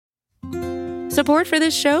Support for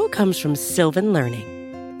this show comes from Sylvan Learning.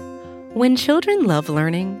 When children love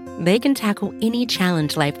learning, they can tackle any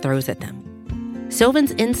challenge life throws at them.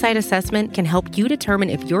 Sylvan's Insight Assessment can help you determine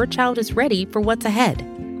if your child is ready for what's ahead.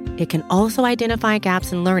 It can also identify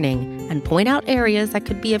gaps in learning and point out areas that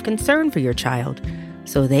could be of concern for your child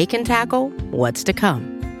so they can tackle what's to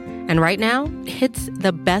come. And right now, it's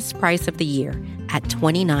the best price of the year at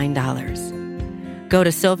 $29. Go to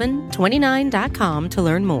sylvan29.com to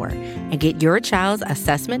learn more and get your child's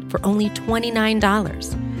assessment for only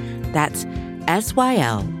 $29. That's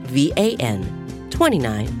SYLVAN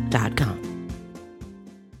 29.com.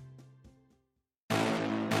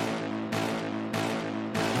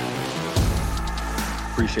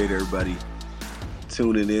 Appreciate everybody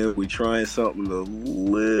tuning in. We're trying something a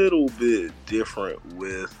little bit different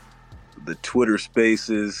with the Twitter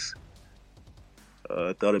Spaces.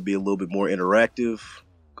 I thought it'd be a little bit more interactive.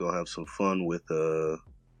 Gonna have some fun with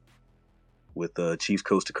Chiefs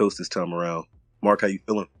Coast to Coast this time around. Mark, how you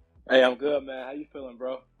feeling? Hey, I'm good, man. How you feeling,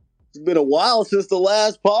 bro? It's been a while since the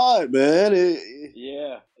last pod, man.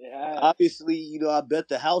 Yeah, it has. Obviously, I bet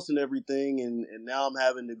the house and everything, and now I'm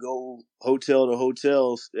having to go hotel to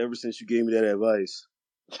hotels ever since you gave me that advice.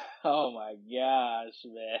 Oh, my gosh,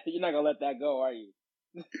 man. You're not going to let that go, are you?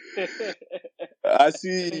 I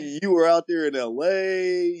see you were out there in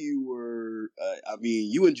L.A. You were,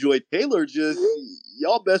 you enjoyed Taylor. Just,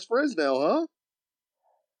 y'all best friends now, huh?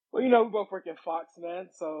 Well, we both work at Fox, man.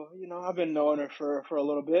 So, I've been knowing her for a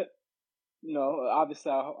little bit.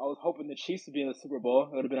 Obviously, I was hoping the Chiefs would be in the Super Bowl.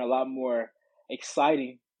 It would have been a lot more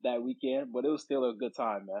exciting that weekend, but it was still a good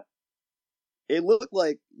time, man. It looked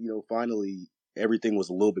like, finally everything was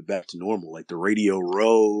a little bit back to normal. Like the Radio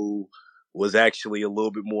Row was actually a little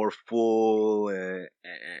bit more full, and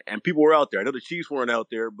people were out there. I know the Chiefs weren't out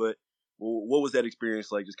there, but what was that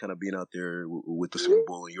experience like, just kind of being out there with the Super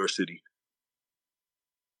Bowl in your city?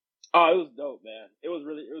 Oh, it was dope, man. It was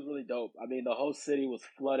really dope. I mean, the whole city was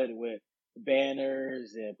flooded with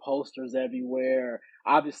banners and posters everywhere.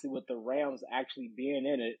 Obviously, with the Rams actually being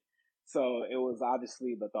in it, so it was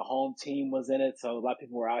obviously that the home team was in it. So a lot of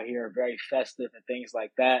people were out here very festive and things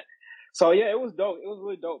like that. So yeah, it was dope. It was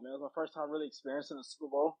really dope, man. It was my first time really experiencing the Super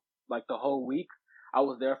Bowl, like the whole week. I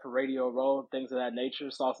was there for Radio Row and things of that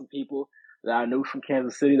nature. Saw some people that I knew from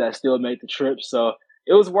Kansas City that still made the trip. So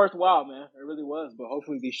it was worthwhile, man. It really was. But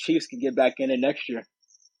hopefully these Chiefs can get back in it next year.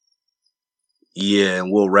 Yeah,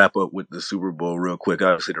 and we'll wrap up with the Super Bowl real quick.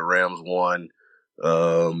 Obviously, the Rams won.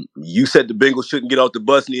 You said the Bengals shouldn't get off the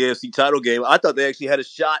bus in the AFC title game. I thought they actually had a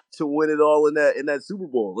shot to win it all in that Super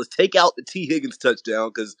Bowl. Let's take out the T. Higgins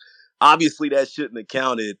touchdown because obviously that shouldn't have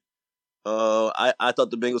counted. I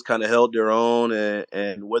thought the Bengals kind of held their own,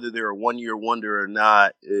 and whether they're a one-year wonder or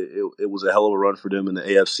not, it was a hell of a run for them in the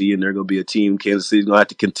AFC, and they're going to be a team Kansas City's going to have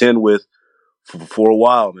to contend with for a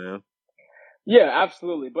while, man. Yeah,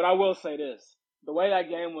 absolutely. But I will say this. The way that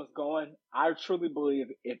game was going, I truly believe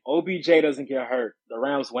if OBJ doesn't get hurt, the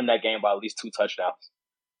Rams win that game by at least 2 touchdowns.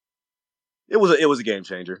 It was a game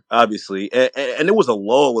changer, obviously, and it was a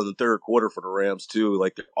lull in the third quarter for the Rams too.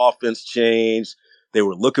 Like the offense changed, they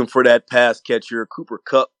were looking for that pass catcher. Cooper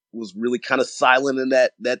Kupp was really kind of silent in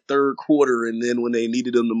that third quarter, and then when they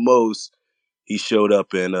needed him the most, he showed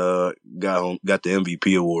up and got the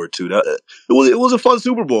MVP award too. It was a fun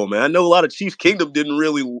Super Bowl, man. I know a lot of Chiefs Kingdom didn't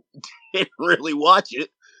really watch it.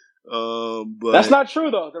 But that's not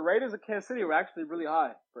true though. The ratings of Kansas City were actually really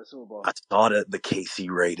high for a Super Bowl. I saw the KC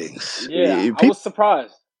ratings. Yeah, I was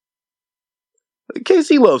surprised.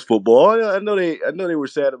 KC loves football. I know they were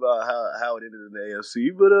sad about how it ended in the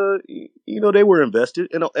AFC, but they were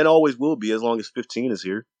invested and always will be as long as 15 is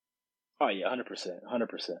here. Oh yeah,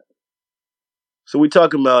 100%. So we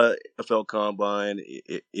talking about NFL Combine.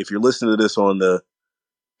 If you're listening to this on the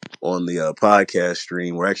podcast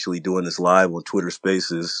stream, we're actually doing this live on Twitter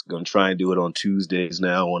Spaces. Going to try and do it on Tuesdays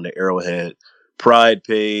now on the Arrowhead Pride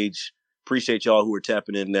page. Appreciate y'all who are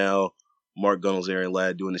tapping in now. Mark Gunnels, Aaron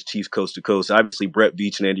Ladd doing this Chiefs Coast to Coast. Obviously, Brett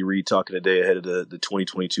Beach and Andy Reid talking today ahead of the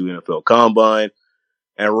 2022 NFL Combine.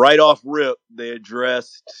 And right off rip, they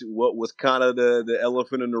addressed what was kind of the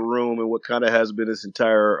elephant in the room and what kind of has been this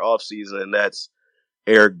entire offseason, and that's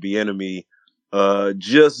Eric Bieniemy.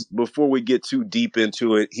 Just before we get too deep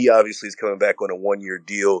into it, he obviously is coming back on a 1-year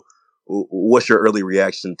deal. What's your early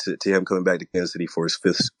reaction to him coming back to Kansas City for his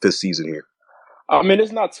fifth season here? I mean,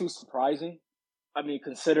 it's not too surprising. I mean,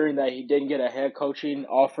 considering that he didn't get a head coaching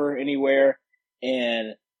offer anywhere,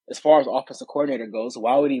 and as far as offensive coordinator goes,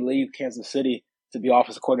 why would he leave Kansas City to be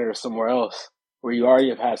offensive coordinator somewhere else where you already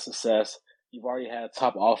have had success? You've already had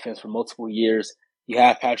top offense for multiple years. You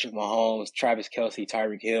have Patrick Mahomes, Travis Kelce,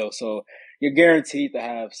 Tyreek Hill. So you're guaranteed to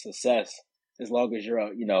have success. as long as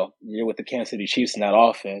you're with the Kansas City Chiefs in that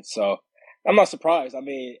offense. So I'm not surprised. I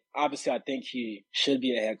mean, obviously, I think he should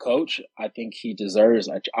be a head coach. I think he deserves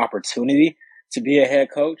an opportunity to be a head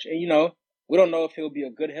coach. And, we don't know if he'll be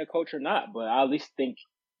a good head coach or not, but I at least think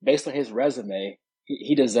based on his resume,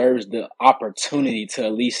 he deserves the opportunity to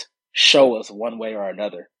at least show us one way or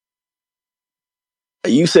another.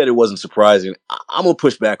 You said it wasn't surprising. I'm gonna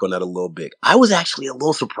push back on that a little bit. I was actually a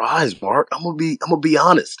little surprised, Mark. I'm gonna be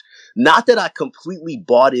honest. Not that I completely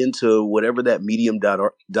bought into whatever that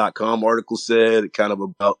Medium.com article said, kind of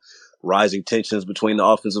about rising tensions between the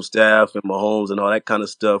offensive staff and Mahomes and all that kind of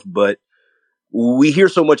stuff. But we hear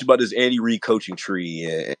so much about this Andy Reid coaching tree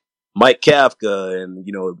and Mike Kafka and,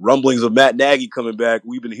 rumblings of Matt Nagy coming back.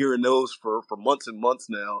 We've been hearing those for months and months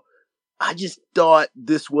now. I just thought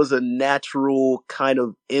this was a natural kind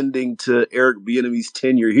of ending to Eric Bieniemy's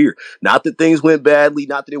tenure here. Not that things went badly,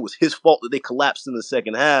 not that it was his fault that they collapsed in the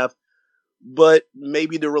second half, but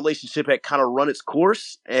maybe the relationship had kind of run its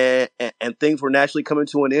course and things were naturally coming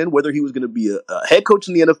to an end, whether he was going to be a head coach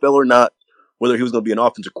in the NFL or not, whether he was going to be an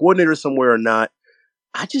offensive coordinator somewhere or not.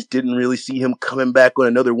 I just didn't really see him coming back on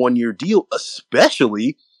another 1-year deal,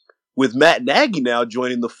 especially with Matt Nagy now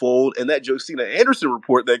joining the fold and that Josina Anderson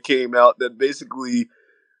report that came out that basically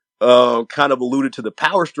kind of alluded to the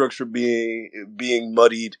power structure being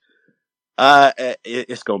muddied.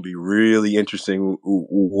 It's going to be really interesting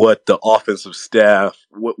what the offensive staff,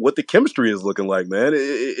 what the chemistry is looking like, man.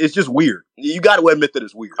 It's just weird. You got to admit that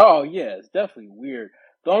it's weird. Oh, yeah, it's definitely weird.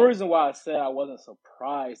 The only reason why I said I wasn't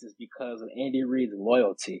surprised is because of Andy Reid's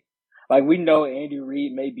loyalty. Like, we know Andy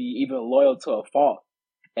Reid may be even loyal to a fault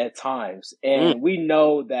at times. And we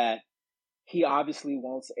know that he obviously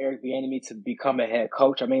wants Eric Bieniemy to become a head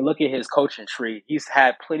coach. I mean, look at his coaching tree. He's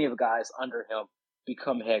had plenty of guys under him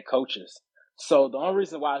become head coaches. So the only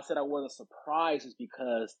reason why I said I wasn't surprised is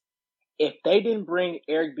because if they didn't bring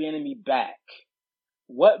Eric Bieniemy back,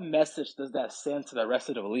 what message does that send to the rest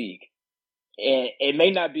of the league? And it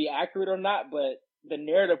may not be accurate or not, but the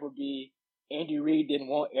narrative would be Andy Reid didn't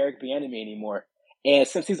want Eric Bieniemy anymore. And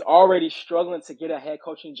since he's already struggling to get a head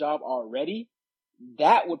coaching job already,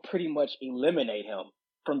 that would pretty much eliminate him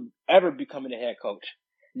from ever becoming a head coach.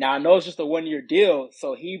 Now, I know it's just a 1-year deal,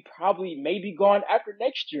 so he probably may be gone after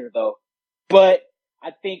next year, though. But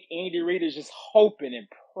I think Andy Reid is just hoping and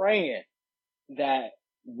praying that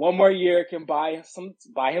one more year can buy him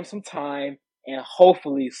some time, and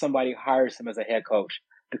hopefully somebody hires him as a head coach.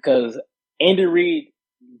 Because Andy Reid,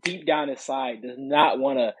 deep down inside, does not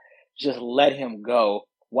want to just let him go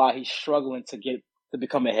while he's struggling to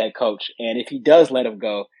become a head coach. And if he does let him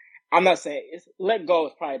go, I'm not saying let go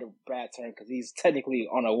is probably the bad term because he's technically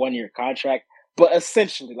on a 1-year contract. But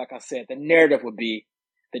essentially, like I said, the narrative would be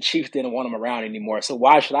the Chiefs didn't want him around anymore. So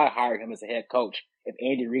why should I hire him as a head coach if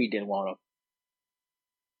Andy Reid didn't want him?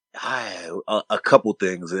 A couple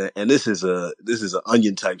things, and this is an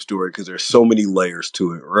onion type story because there's so many layers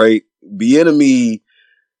to it, right? Bieniemy,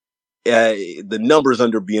 the numbers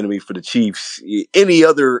under Bieniemy for the Chiefs, any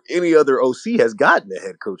other OC has gotten a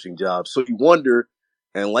head coaching job. So you wonder,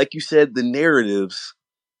 and like you said, the narratives.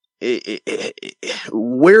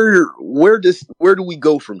 Where do we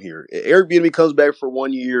go from here? Eric Bieniemy comes back for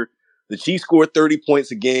 1 year. The Chiefs score 30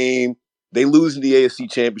 points a game. They lose in the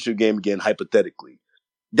AFC Championship game again, hypothetically.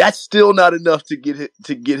 That's still not enough to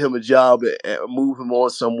get him a job and move him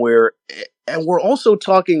on somewhere. And we're also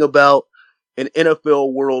talking about an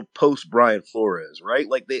NFL world post Brian Flores, right?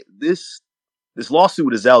 Like this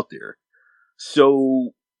lawsuit is out there.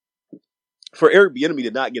 So for Eric Bieniemy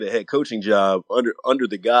to not get a head coaching job under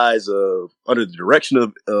the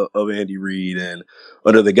direction of Andy Reid and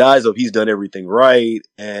under the guise of he's done everything right,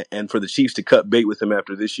 and for the Chiefs to cut bait with him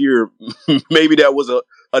after this year, maybe that was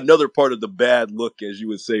another part of the bad look, as you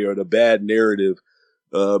would say, or the bad narrative.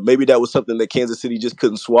 Maybe that was something that Kansas City just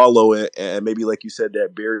couldn't swallow, and maybe, like you said,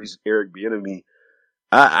 that buries Eric Bieniemy.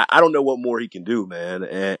 I don't know what more he can do, man,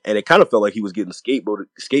 and it kind of felt like he was getting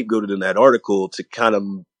scapegoated in that article to kind of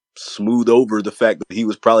smooth over the fact that he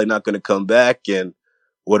was probably not going to come back. And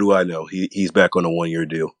what do I know? He's back on a 1-year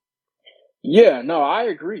deal. Yeah, no, I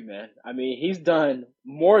agree, man. I mean, he's done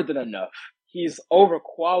more than enough. He's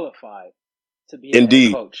overqualified to be a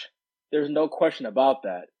head coach. There's no question about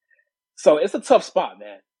that. So it's a tough spot,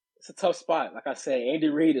 man. It's a tough spot. Like I said, Andy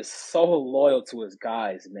Reid is so loyal to his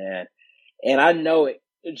guys, man. And I know it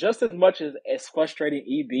just as much as it's frustrating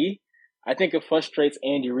EB, I think it frustrates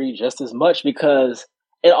Andy Reid just as much because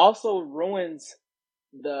it also ruins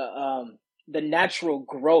the natural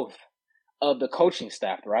growth of the coaching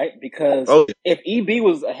staff, right? Because if EB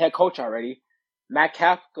was a head coach already, Matt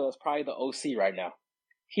Kafka is probably the OC right now.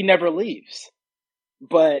 He never leaves.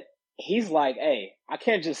 But he's like, hey, I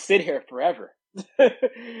can't just sit here forever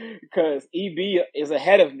because EB is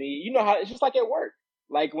ahead of me. You know how it's just like at work.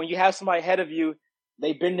 Like when you have somebody ahead of you,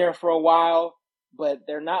 they've been there for a while, but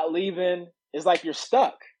they're not leaving. It's like you're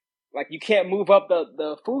stuck. Like you can't move up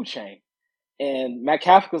the food chain. And Matt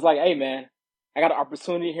Kafka was like, hey, man, I got an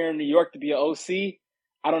opportunity here in New York to be an OC.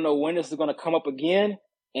 I don't know when this is going to come up again.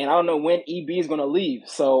 And I don't know when EB is going to leave.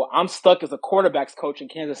 So I'm stuck as a quarterbacks coach in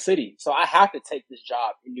Kansas City. So I have to take this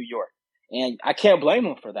job in New York. And I can't blame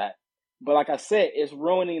him for that. But like I said, it's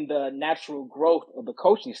ruining the natural growth of the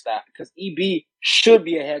coaching staff because EB should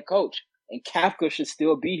be a head coach and Kafka should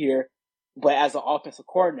still be here, but as an offensive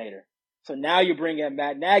coordinator. So now you bring in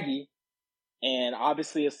Matt Nagy, and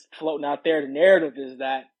obviously it's floating out there. The narrative is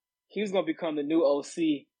that he's going to become the new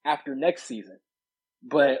OC after next season.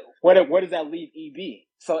 But where does that leave EB?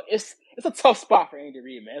 So it's a tough spot for Andy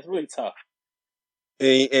Reid, man. It's really tough.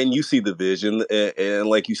 And you see the vision, and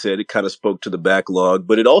like you said, it kind of spoke to the backlog,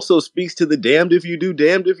 but it also speaks to the damned if you do,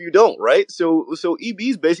 damned if you don't, right? So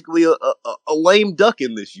EB's basically a lame duck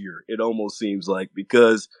in this year. It almost seems like,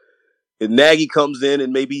 because if Nagy comes in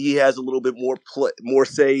and maybe he has a little bit more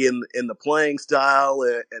say in the playing style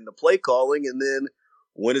and the play calling, and then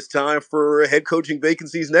when it's time for head coaching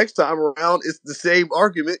vacancies next time around, it's the same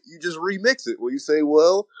argument. You just remix it. Well, you say,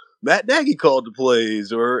 well, Matt Nagy called the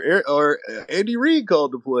plays or Andy Reid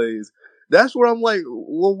called the plays. That's where I'm like,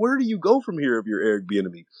 well, where do you go from here if you're Eric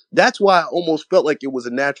Bieniemy? That's why I almost felt like it was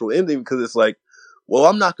a natural ending, because it's like, well,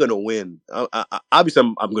 I'm not going to win. Obviously,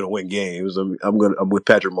 I'm going to win games. I'm with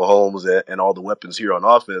Patrick Mahomes and all the weapons here on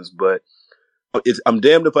offense, but I'm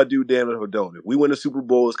damned if I do, damned if I don't. If we win a Super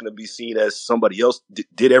Bowl, it's going to be seen as somebody else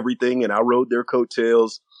did everything and I rode their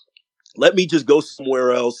coattails. Let me just go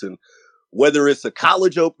somewhere else, and whether it's a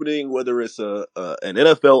college opening, whether it's an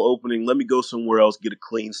NFL opening, let me go somewhere else, get a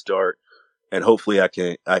clean start, and hopefully I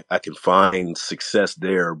can find success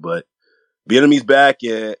there. But Bieniemy's back,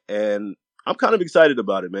 and I'm kind of excited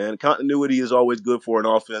about it, man. Continuity is always good for an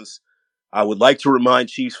offense. I would like to remind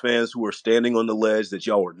Chiefs fans who are standing on the ledge that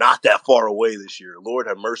y'all were not that far away this year. Lord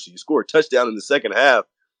have mercy. You scored a touchdown in the second half,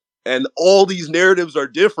 and all these narratives are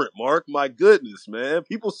different, Mark. My goodness, man.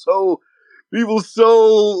 People so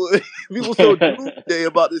doomsday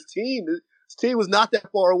about this team. This team was not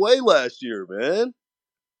that far away last year, man.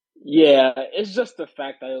 Yeah, it's just the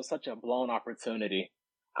fact that it was such a blown opportunity.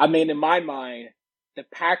 I mean, in my mind, the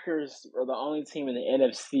Packers are the only team in the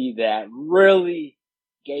NFC that really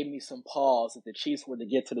gave me some pause if the Chiefs were to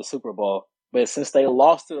get to the Super Bowl. But since they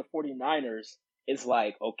lost to the 49ers, it's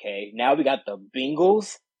like, okay, now we got the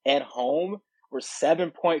Bengals at home. We're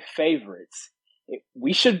 7-point favorites.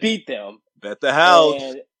 We should beat them. Bet the house.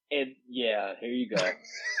 And yeah, here you go.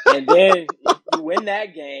 And then you win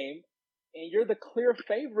that game, and you're the clear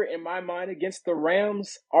favorite in my mind against the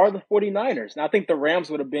Rams or the 49ers. Now, I think the Rams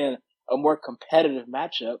would have been a more competitive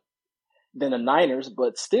matchup than the Niners,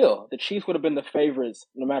 but still, the Chiefs would have been the favorites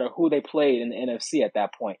no matter who they played in the NFC at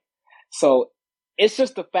that point. So it's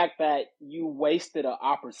just the fact that you wasted an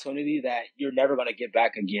opportunity that you're never going to get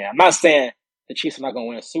back again. I'm not saying the Chiefs are not going to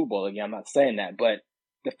win a Super Bowl again. I'm not saying that, but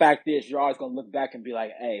the fact is you're always going to look back and be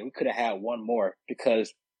like, hey, we could have had one more,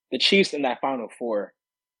 because the Chiefs in that Final Four,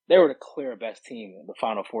 they were the clear best team in the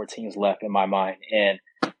Final Four teams left in my mind. And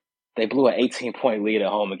they blew an 18-point lead at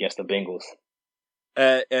home against the Bengals.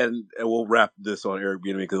 And we'll wrap this on Eric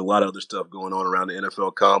Bieniemy because a lot of other stuff going on around the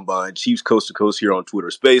NFL Combine. Chiefs Coast to Coast here on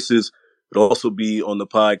Twitter Spaces. It'll also be on the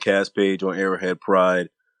podcast page on Arrowhead Pride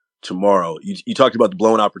tomorrow. You talked about the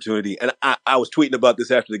blown opportunity, and I was tweeting about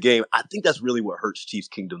this after the game. I think that's really what hurts Chiefs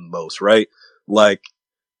Kingdom the most, right? Like,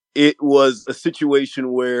 it was a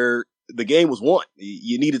situation where the game was won.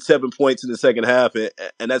 You needed 7 points in the second half,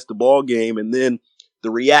 and that's the ball game. And then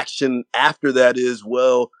the reaction after that is,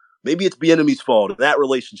 well, maybe it's Bieniemy's fault. That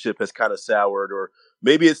relationship has kind of soured, or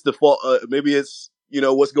maybe it's the fault. Maybe it's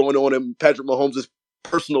what's going on in Patrick Mahomes'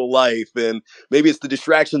 personal life, and maybe it's the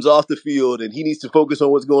distractions off the field, and he needs to focus on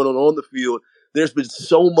what's going on the field. There's been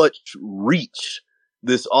so much reach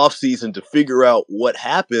this offseason to figure out what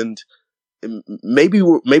happened. Maybe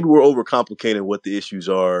we're overcomplicating what the issues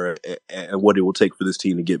are and what it will take for this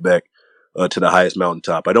team to get back to the highest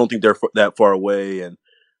mountaintop. I don't think they're that far away, and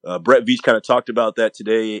Brett Veach kind of talked about that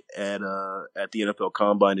today at the NFL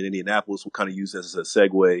Combine in Indianapolis. We'll kind of use this as a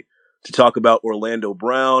segue to talk about Orlando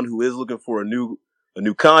Brown, who is looking for a new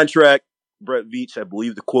contract. Brett Veach, I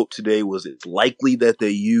believe the quote today was, it's likely that they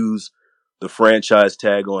use the franchise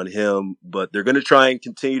tag on him, but they're going to try and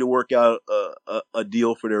continue to work out a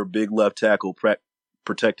deal for their big left tackle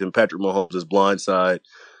protecting Patrick Mahomes' blind side.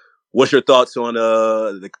 What's your thoughts on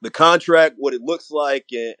the contract, what it looks like,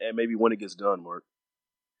 and maybe when it gets done, Mark?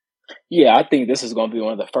 Yeah, I think this is going to be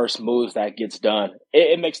one of the first moves that gets done.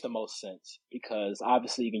 It makes the most sense because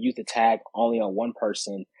obviously you can use the tag only on one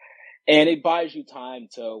person, and it buys you time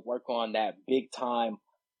to work on that big time,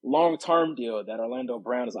 long term deal that Orlando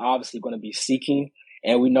Brown is obviously going to be seeking.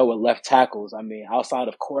 And we know with left tackles, I mean, outside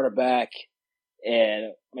of quarterback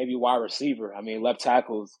and maybe wide receiver, I mean, left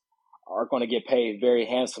tackles are going to get paid very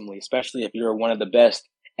handsomely, especially if you're one of the best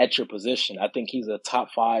at your position. I think he's a top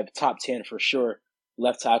 5, top 10 for sure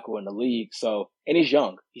left tackle in the league. So, and he's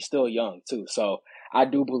young. He's still young too. So I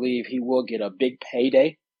do believe he will get a big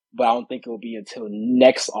payday, but I don't think it will be until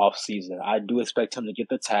next offseason. I do expect him to get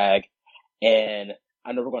the tag, and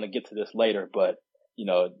I know we're going to get to this later, but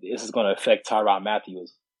this is going to affect Tyrann Mathieu.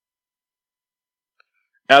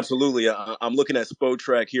 Absolutely. I'm looking at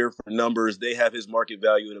Spotrac here for numbers. They have his market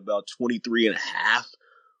value at about 23 and a half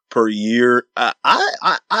per year.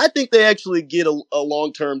 I think they actually get a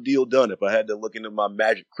long-term deal done if I had to look into my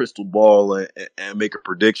magic crystal ball and make a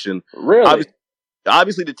prediction. Really?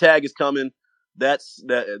 Obviously the tag is coming. That's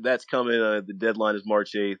coming. The deadline is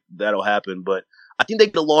March 8th. That'll happen. But I think they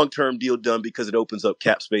get a long-term deal done because it opens up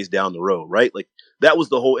cap space down the road, right? Like that was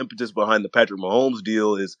the whole impetus behind the Patrick Mahomes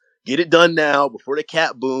deal is get it done now before the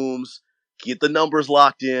cap booms, get the numbers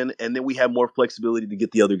locked in, and then we have more flexibility to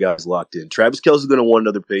get the other guys locked in. Travis Kelce's going to want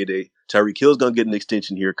another payday. Tyreek Hill's going to get an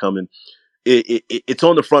extension here coming. It's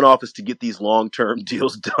on the front office to get these long-term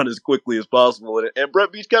deals done as quickly as possible. And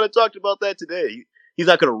Brett Beach kind of talked about that today. He's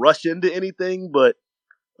not going to rush into anything, but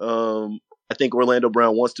I think Orlando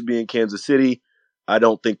Brown wants to be in Kansas City. I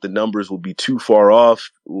don't think the numbers will be too far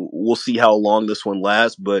off. We'll see how long this one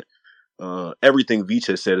lasts, but everything Veach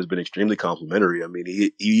has said has been extremely complimentary. I mean,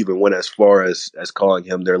 he even went as far as calling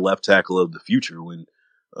him their left tackle of the future when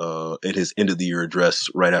in his end of the year address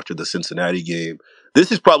right after the Cincinnati game.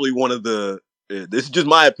 This is probably one of the this is just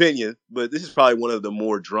my opinion, but this is probably one of the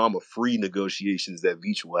more drama-free negotiations that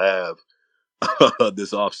Veach will have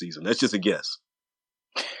this offseason. That's just a guess.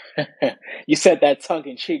 You said that tongue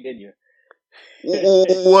in cheek, didn't you? Well,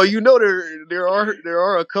 there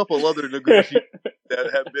are a couple other negotiations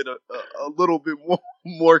that have been a little bit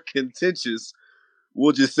more contentious.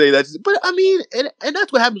 We'll just say that. But I mean, and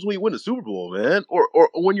that's what happens when you win a Super Bowl, man, or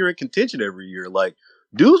when you're in contention every year. Like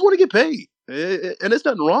dudes want to get paid, and there's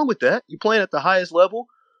nothing wrong with that. You're playing at the highest level.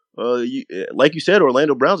 Like you said,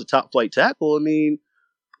 Orlando Brown's a top flight tackle. I mean,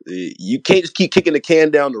 you can't just keep kicking the can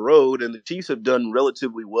down the road. And the Chiefs have done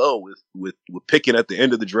relatively well with picking at the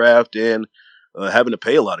end of the draft and having to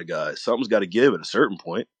pay a lot of guys. Something's got to give at a certain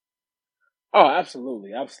point. Oh,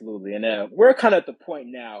 absolutely, absolutely. And we're kind of at the point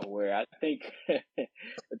now where I think the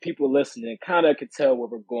people listening kind of could tell where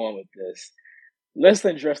we're going with this. Let's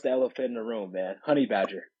address the elephant in the room, man. Honey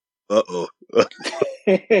Badger. Uh-oh.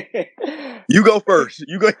 You go first.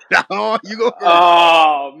 You go first.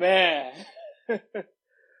 Oh, man.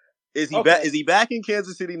 Is he back? Is he back in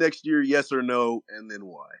Kansas City next year? Yes or no? And then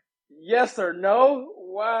why? Yes or no?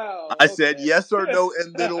 Wow. I said yes or no,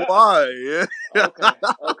 and then why?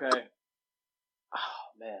 Okay. Oh,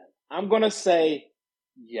 man. I'm going to say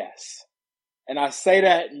yes. And I say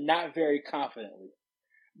that not very confidently.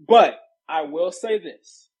 But I will say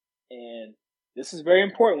this, and this is very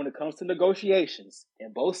important when it comes to negotiations,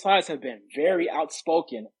 and both sides have been very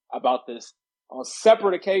outspoken about this on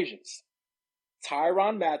separate occasions.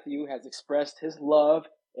 Tyrann Mathieu has expressed his love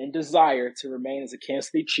and desire to remain as a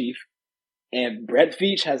Kansas City Chief, and Brett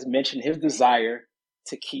Veach has mentioned his desire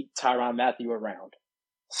to keep Tyrann Mathieu around.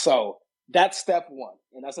 So that's step one,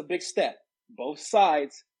 and that's a big step. Both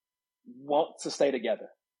sides want to stay together.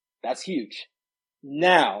 That's huge.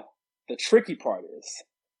 Now, the tricky part is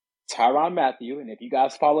Tyrann Mathieu, and if you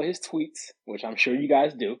guys follow his tweets, which I'm sure you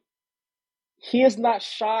guys do, he is not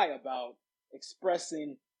shy about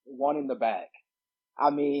expressing wanting the bag. I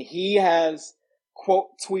mean, he has quote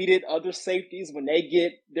tweeted other safeties when they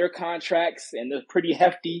get their contracts and they're pretty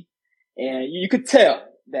hefty. And you could tell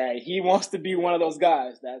that he wants to be one of those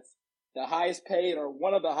guys that's the highest paid or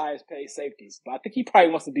one of the highest paid safeties. But I think he probably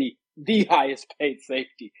wants to be the highest paid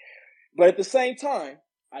safety. But at the same time,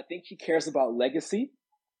 I think he cares about legacy.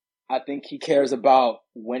 I think he cares about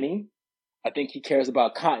winning. I think he cares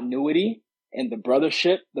about continuity and the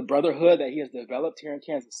brotherhood that he has developed here in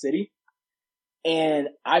Kansas City. And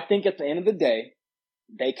I think at the end of the day,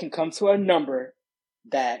 they can come to a number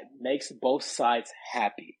that makes both sides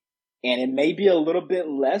happy. And it may be a little bit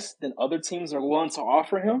less than other teams are willing to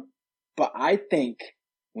offer him. But I think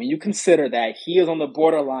when you consider that he is on the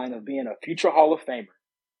borderline of being a future Hall of Famer,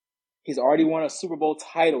 he's already won a Super Bowl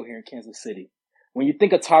title here in Kansas City. When you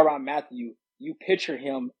think of Tyrann Mathieu, you picture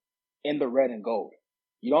him in the red and gold.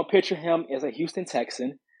 You don't picture him as a Houston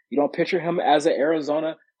Texan. You don't picture him as an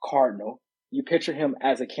Arizona Cardinal. You picture him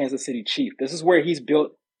as a Kansas City Chief. This is where he's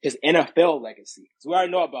built his NFL legacy. Because we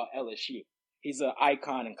already know about LSU. He's an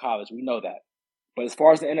icon in college. We know that. But as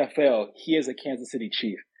far as the NFL, he is a Kansas City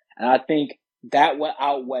Chief. And I think that will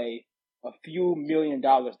outweigh a few $1 million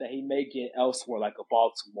that he may get elsewhere, like a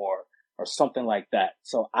Baltimore or something like that.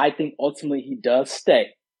 So I think ultimately he does stay,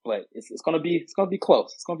 but it's gonna be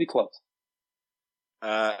close. It's gonna be close.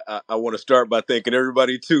 I want to start by thanking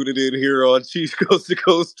everybody tuning in here on Chiefs Coast to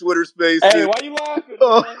Coast Twitter Spaces. Hey, why you laughing?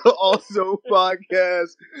 Also,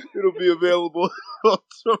 podcast. It'll be available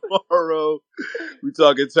tomorrow. We're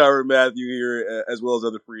talking Tyrann Mathieu here, as well as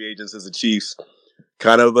other free agents as the Chiefs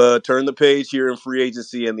kind of turn the page here in free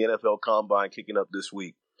agency and the NFL Combine kicking up this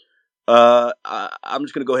week. I'm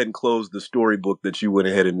just going to go ahead and close the storybook that you went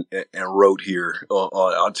ahead and wrote here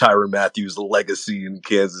on Tyrann Mathieu's legacy in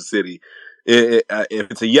Kansas City. If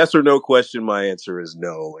it's a yes or no question, my answer is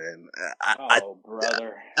no. And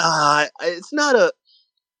brother, it's not a.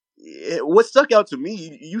 What stuck out to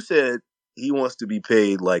me, you said he wants to be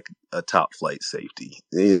paid like a top flight safety.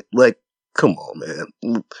 Like, come on,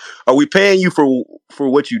 man. Are we paying you for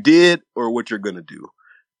what you did or what you're gonna do?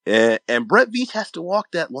 And Brett Veach has to walk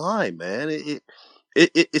that line, man.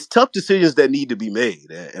 It's tough decisions that need to be made,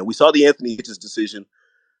 and we saw the Anthony Hitchens decision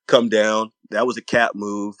come down. That was a cap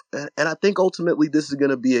move. And I think ultimately this is going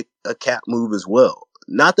to be a cap move as well.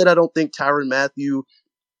 Not that I don't think Tyrann Mathieu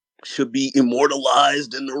should be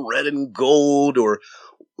immortalized in the red and gold, or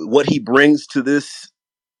what he brings to this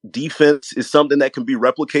defense is something that can be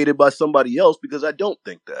replicated by somebody else, because I don't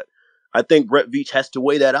think that. I think Brett Veach has to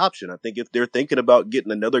weigh that option. I think if they're thinking about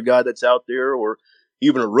getting another guy that's out there, or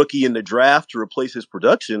even a rookie in the draft to replace his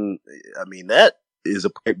production, I mean, that is a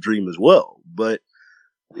pipe dream as well. But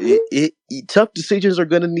tough decisions are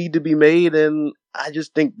going to need to be made, and I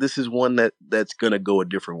just think this is one that's going to go a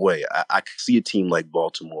different way. I could see a team like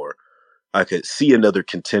Baltimore. I could see another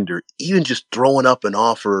contender even just throwing up an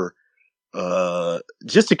offer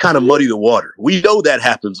just to kind of muddy the water. We know that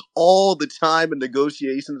happens all the time in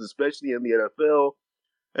negotiations, especially in the NFL.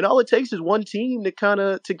 And all it takes is one team to kind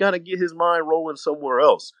of get his mind rolling somewhere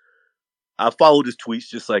else. I followed his tweets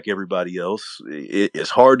just like everybody else. It's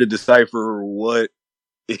hard to decipher what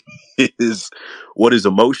is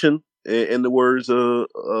emotion, in the words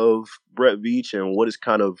of Brett Veach, and what is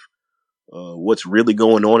kind of what's really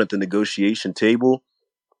going on at the negotiation table.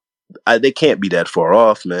 They can't be that far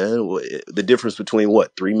off, man. The difference between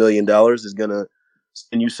 $3 million is going to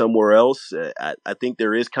send you somewhere else. I think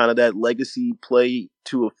there is kind of that legacy play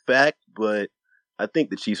to effect, but I think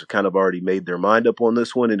the Chiefs have kind of already made their mind up on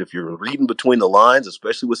this one. And if you're reading between the lines,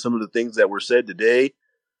 especially with some of the things that were said today,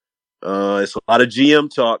 it's a lot of GM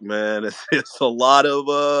talk, man. It's a lot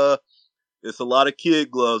of kid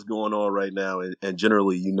gloves going on right now, and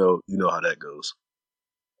generally, you know how that goes.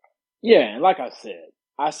 Yeah, and like I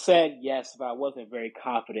said yes, but I wasn't very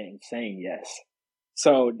confident in saying yes.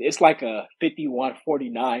 So it's like a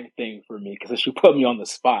 51-49 thing for me, because if you put me on the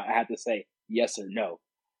spot, I had to say yes or no.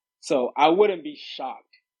 So I wouldn't be shocked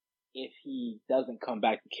if he doesn't come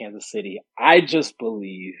back to Kansas City. I just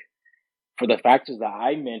believe, for the factors that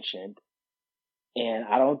I mentioned, and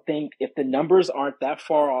I don't think, if the numbers aren't that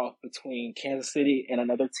far off between Kansas City and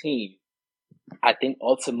another team, I think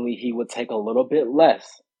ultimately he would take a little bit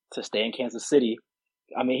less to stay in Kansas City.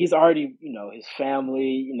 I mean, he's already, his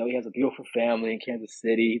family, he has a beautiful family in Kansas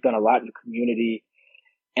City. He's done a lot in the community.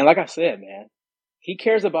 And like I said, man, he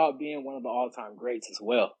cares about being one of the all-time greats as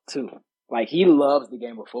well, too. Like, he loves the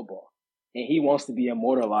game of football, and he wants to be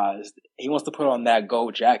immortalized. He wants to put on that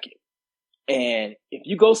gold jacket. And if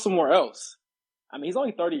you go somewhere else, I mean, he's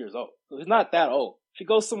only 30 years old, so he's not that old. If he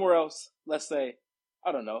goes somewhere else, let's say,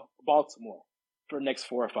 I don't know, Baltimore, for the next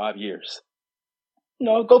 4 or 5 years,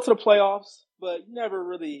 go to the playoffs, but never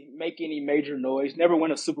really make any major noise, never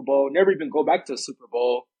win a Super Bowl, never even go back to a Super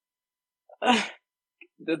Bowl.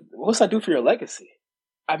 What's that do for your legacy?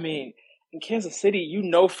 I mean, in Kansas City,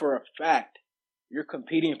 for a fact you're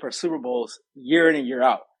competing for Super Bowls year in and year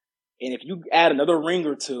out. And if you add another ring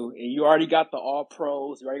or two, and you already got the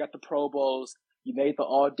All-Pros, you already got the Pro Bowls, you made the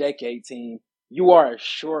All-Decade team, you are a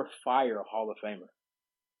surefire Hall of Famer.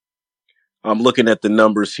 I'm looking at the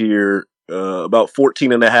numbers here. About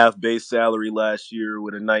 14.5 base salary last year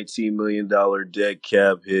with a $19 million dead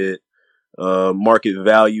cap hit. Market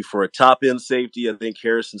value for a top end safety, I think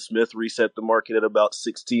Harrison Smith reset the market at about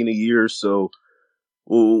 16 a year. So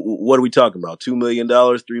what are we talking about? $2 million,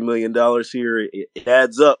 $3 million here. It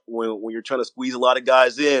adds up when you're trying to squeeze a lot of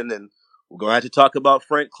guys in. And we're going to have to talk about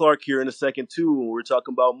Frank Clark here in a second too, when we're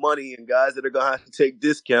talking about money and guys that are going to have to take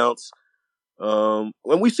discounts.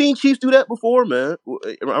 When we've seen Chiefs do that before, man.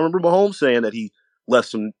 I remember Mahomes saying that he left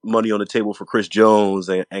some money on the table for Chris Jones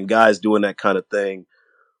and guys doing that kind of thing.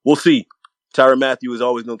 We'll see. Tyrann Mathieu is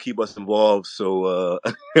always going to keep us involved, so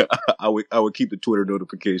I would keep the Twitter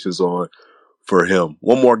notifications on for him.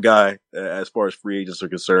 One more guy, as far as free agents are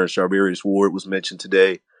concerned, Charvarius Ward was mentioned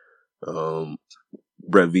today.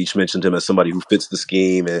 Brett Veach mentioned him as somebody who fits the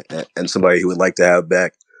scheme and somebody who would like to have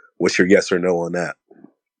back. What's your yes or no on that?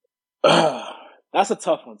 That's a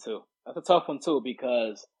tough one, too.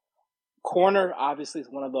 Because corner obviously is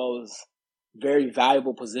one of those very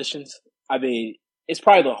valuable positions. I mean, it's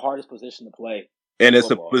probably the hardest position to play. And it's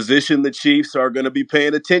football. A position the Chiefs are going to be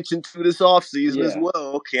paying attention to this offseason as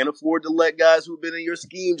well. Can't afford to let guys who've been in your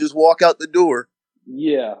scheme just walk out the door.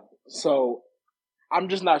 Yeah. So I'm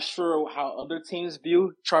just not sure how other teams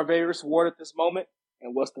view Charvarius Ward at this moment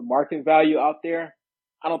and what's the market value out there.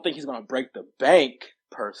 I don't think he's going to break the bank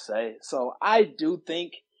per se. So I do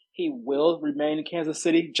think he will remain in Kansas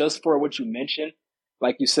City just for what you mentioned.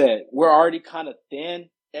 Like you said, we're already kind of thin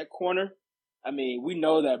at corner. I mean, we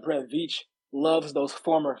know that Brett Veach loves those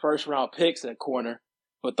former first-round picks at corner,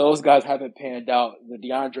 but those guys haven't panned out. The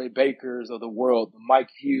DeAndre Bakers of the world, the Mike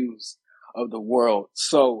Hughes of the world.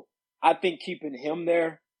 So I think keeping him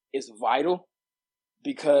there is vital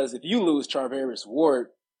because if you lose Charvarius Ward,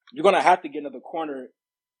 you're going to have to get another corner.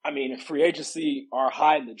 I mean, in free agency or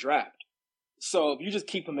high in the draft. So if you just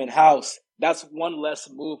keep him in-house, that's one less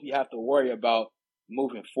move you have to worry about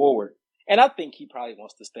moving forward. And I think he probably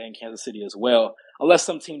wants to stay in Kansas City as well, unless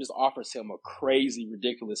some team just offers him a crazy,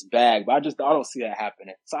 ridiculous bag. But I don't see that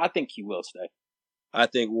happening. So I think he will stay. I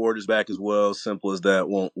think Ward is back as well. Simple as that.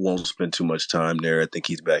 Won't spend too much time there. I think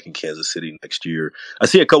he's back in Kansas City next year. I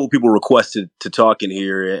see a couple people requested to talk in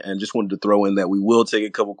here, and just wanted to throw in that we will take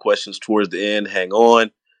a couple questions towards the end. Hang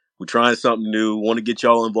on. We're trying something new. Want to get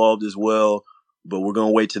y'all involved as well, but we're going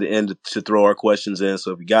to wait to the end to throw our questions in.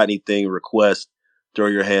 So if you got anything, request, throw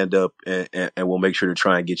your hand up, and we'll make sure to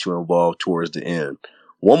try and get you involved towards the end.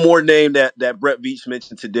 One more name that Brett Veach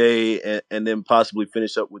mentioned today, and then possibly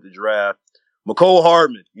finish up with the draft. Mecole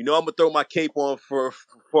Hardman. You know I'm going to throw my cape on for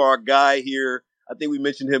our guy here. I think we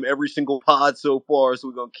mentioned him every single pod so far, so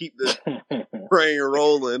we're going to keep this train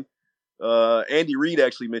rolling. Andy Reid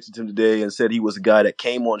actually mentioned him today and said he was a guy that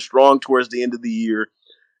came on strong towards the end of the year.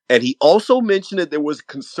 And he also mentioned that there was a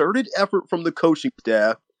concerted effort from the coaching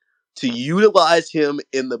staff to utilize him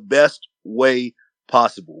in the best way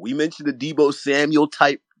possible. We mentioned the Deebo Samuel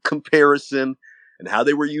type comparison and how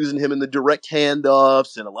they were using him in the direct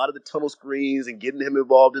handoffs and a lot of the tunnel screens and getting him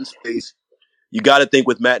involved in space. You got to think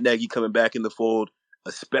with Matt Nagy coming back in the fold,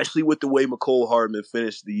 especially with the way Mecole Hardman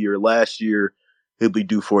finished the year last year, he'll be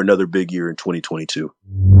due for another big year in 2022.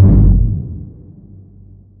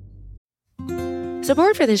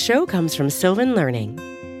 Support for this show comes from Sylvan Learning.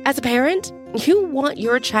 As a parent, you want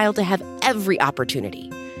your child to have every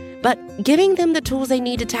opportunity, but giving them the tools they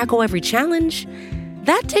need to tackle every challenge,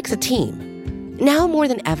 that takes a team. Now more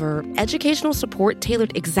than ever, educational support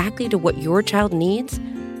tailored exactly to what your child needs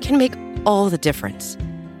can make all the difference.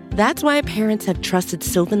 That's why parents have trusted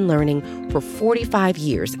Sylvan Learning for 45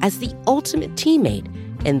 years as the ultimate teammate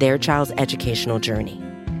in their child's educational journey,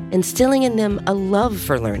 instilling in them a love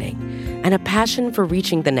for learning and a passion for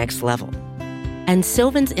reaching the next level. And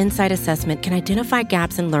Sylvan's Insight Assessment can identify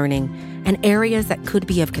gaps in learning and areas that could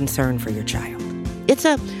be of concern for your child. It's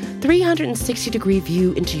a 360-degree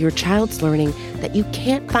view into your child's learning that you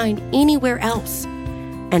can't find anywhere else,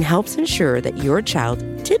 and helps ensure that your child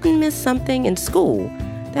didn't miss something in school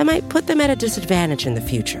that might put them at a disadvantage in the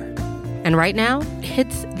future. And right now,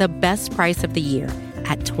 it's the best price of the year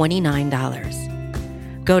at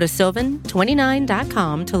 $29. Go to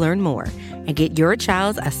sylvan29.com to learn more and get your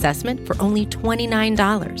child's assessment for only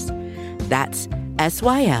 $29. That's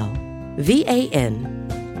SYLVAN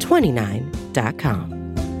 29.com.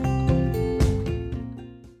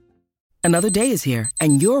 Another day is here,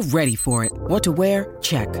 and you're ready for it. What to wear?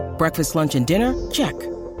 Check. Breakfast, lunch, and dinner? Check.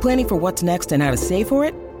 Planning for what's next and how to save for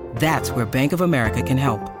it? That's where Bank of America can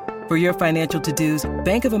help. For your financial to-dos,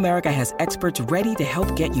 Bank of America has experts ready to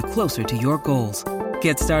help get you closer to your goals.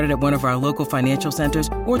 Get started at one of our local financial centers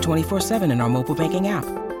or 24/7 in our mobile banking app.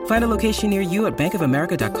 Find a location near you at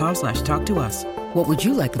bankofamerica.com/talktous. What would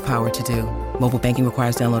you like the power to do? Mobile banking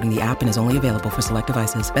requires downloading the app and is only available for select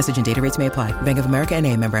devices. Message and data rates may apply. Bank of America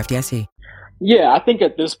N.A., member FDIC. Yeah, I think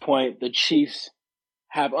at this point, the Chiefs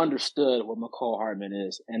have understood what Mecole Hardman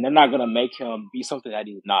is, and they're not going to make him be something that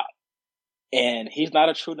he's not. And he's not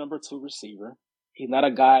a true number 2 receiver. He's not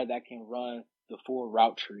a guy that can run the full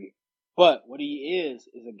route tree. But what he is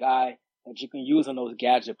a guy that you can use on those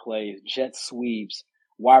gadget plays, jet sweeps,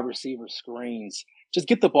 wide receiver screens. Just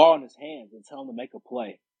get the ball in his hands and tell him to make a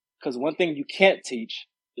play. Because one thing you can't teach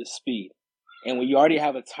is speed. And when you already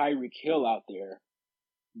have a Tyreek Hill out there,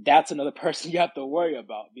 that's another person you have to worry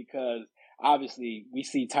about, because obviously we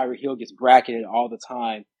see Tyreek Hill gets bracketed all the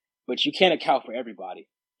time, but you can't account for everybody.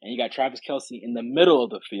 And you got Travis Kelce in the middle of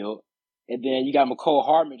the field, and then you got McCole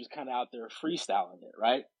Hardman just kind of out there freestyling it,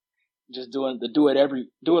 right? Just doing the do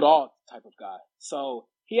it all type of guy. So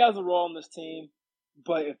he has a role on this team,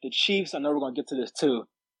 but if the Chiefs, I know we're going to get to this too,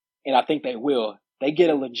 and I think they will, they get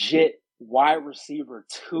a legit wide receiver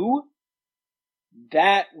 2,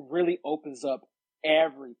 that really opens up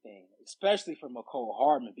everything, especially for McCole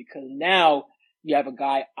Hardman, because now you have a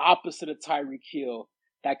guy opposite of Tyreek Hill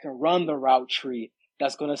that can run the route tree,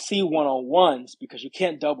 that's going to see one-on-ones because you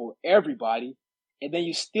can't double everybody. And then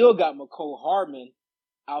you still got McCole Hardman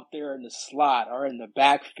out there in the slot or in the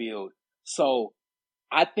backfield. So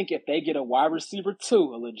I think if they get a wide receiver 2,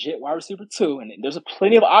 a legit wide receiver 2, and there's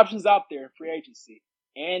plenty of options out there in free agency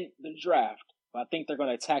and the draft, but I think they're going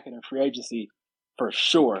to attack it in free agency for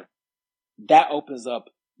sure. That opens up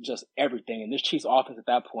just everything. And this Chiefs offense at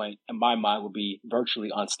that point, in my mind, will be virtually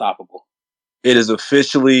unstoppable. It is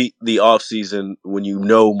officially the offseason when you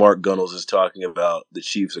know Mark Gunnels is talking about the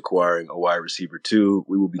Chiefs acquiring a wide receiver 2.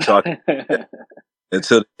 We will be talking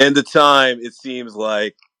until the end of time. It seems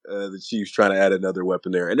like the Chiefs trying to add another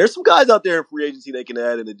weapon there. And there's some guys out there in free agency they can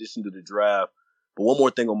add in addition to the draft. But one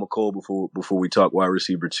more thing on McCole before we talk wide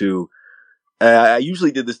receiver 2. I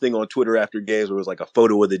usually did this thing on Twitter after games where it was like a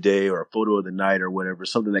photo of the day or a photo of the night or whatever,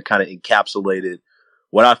 something that kind of encapsulated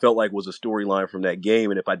what I felt like was a storyline from that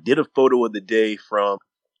game. And if I did a photo of the day from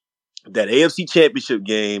that AFC Championship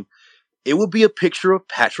game, it would be a picture of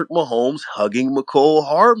Patrick Mahomes hugging McCole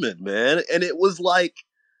Hardman, man. And it was like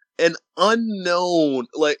an unknown,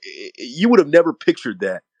 like you would have never pictured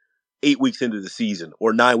that 8 weeks into the season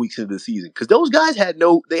or 9 weeks into the season, because those guys had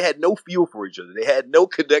no feel for each other. They had no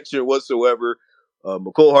connection whatsoever.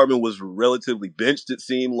 McCole Hardman was relatively benched, it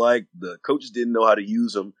seemed like. The coaches didn't know how to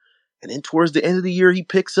use him. And then towards the end of the year, he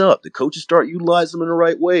picks up. The coaches start utilizing him in the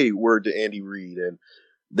right way, word to Andy Reid. And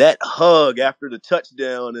that hug after the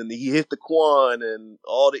touchdown and he hit the Quan and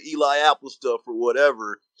all the Eli Apple stuff or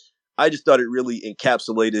whatever, I just thought it really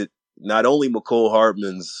encapsulated not only McCole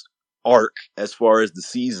Hardman's arc as far as the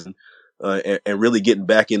season and really getting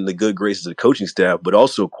back in the good graces of the coaching staff, but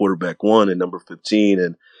also quarterback 1 and number 15.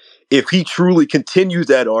 And if he truly continues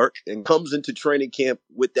that arc and comes into training camp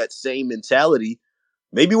with that same mentality,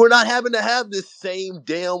 maybe we're not having to have this same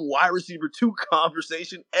damn wide receiver 2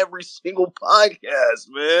 conversation every single podcast,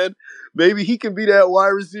 man. Maybe he can be that wide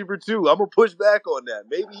receiver 2. I'm going to push back on that.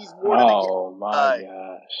 Maybe he's more than oh my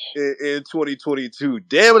gosh. In 2022.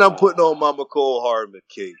 Damn it, I'm putting on my McCole Hardman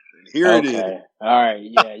cape. And here it is. All right.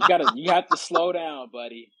 Yeah, you have to slow down,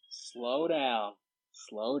 buddy. Slow down.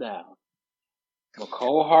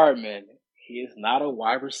 McCole Hardman, he is not a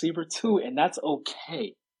wide receiver 2, and that's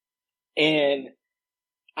okay. And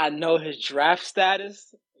I know his draft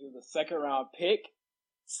status. He was a second-round pick.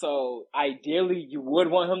 So, ideally, you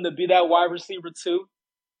would want him to be that wide receiver 2.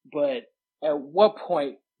 But at what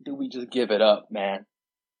point do we just give it up, man?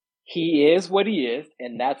 He is what he is,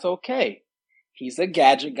 and that's okay. He's a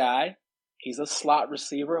gadget guy. He's a slot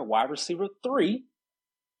receiver, a wide receiver 3.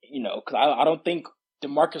 Because I don't think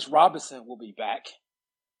Demarcus Robinson will be back.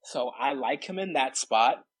 So, I like him in that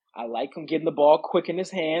spot. I like him getting the ball quick in his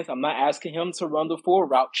hands. I'm not asking him to run the full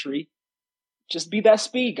route tree. Just be that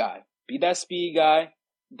speed guy.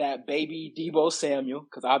 That baby Deebo Samuel,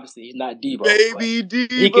 because obviously he's not Deebo. Baby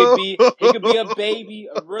Deebo. He could be a baby,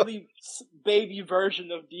 a really baby version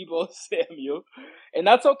of Deebo Samuel. And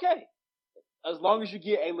that's okay. As long as you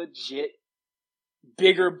get a legit,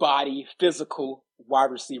 bigger body, physical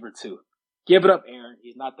wide receiver 2. Give it up, Aaron.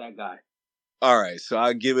 He's not that guy. All right, so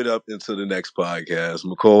I'll give it up until the next podcast.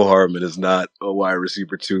 McCole Hardman is not a wide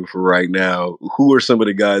receiver 2 for right now. Who are some of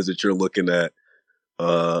the guys that you're looking at,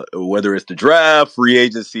 whether it's the draft, free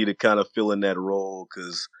agency, to kind of fill in that role?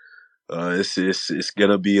 Because it's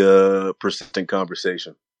going to be a persistent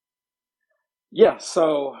conversation. Yeah,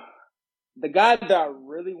 so the guy that I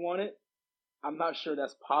really wanted, I'm not sure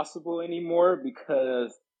that's possible anymore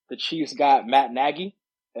because the Chiefs got Matt Nagy,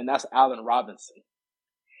 and that's Allen Robinson.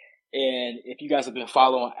 And if you guys have been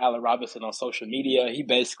following Allen Robinson on social media, he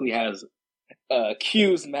basically has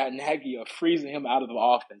accused Matt Nagy of freezing him out of the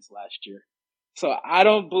offense last year. So I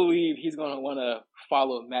don't believe he's going to want to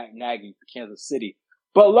follow Matt Nagy for Kansas City.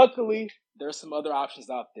 But luckily, there's some other options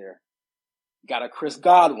out there. Got a Chris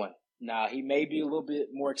Godwin. Now, he may be a little bit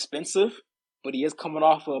more expensive, but he is coming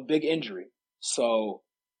off of a big injury. So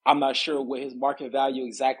I'm not sure what his market value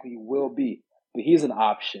exactly will be, but he's an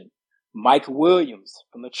option. Mike Williams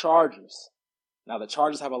from the Chargers. Now, the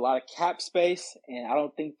Chargers have a lot of cap space, and I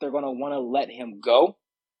don't think they're going to want to let him go.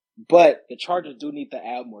 But the Chargers do need to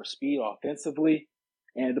add more speed offensively,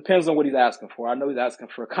 and it depends on what he's asking for. I know he's asking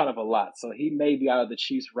for kind of a lot, so he may be out of the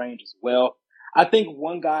Chiefs' range as well. I think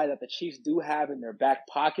one guy that the Chiefs do have in their back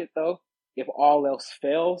pocket, though, if all else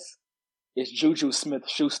fails, is Juju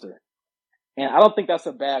Smith-Schuster. And I don't think that's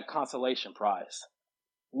a bad consolation prize.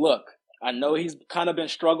 Look, I know he's kind of been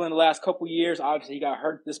struggling the last couple years. Obviously, he got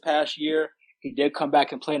hurt this past year. He did come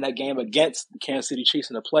back and play in that game against the Kansas City Chiefs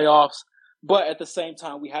in the playoffs. But at the same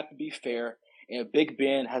time, we have to be fair, and Big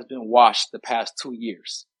Ben has been washed the past 2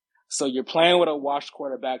 years. So you're playing with a washed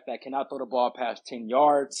quarterback that cannot throw the ball past 10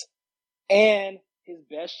 yards. And his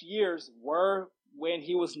best years were when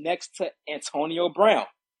he was next to Antonio Brown.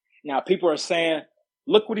 Now, people are saying,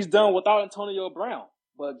 look what he's done without Antonio Brown.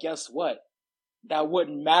 But guess what? That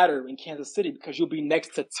wouldn't matter in Kansas City because you'll be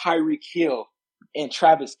next to Tyreek Hill and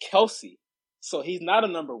Travis Kelce. So he's not a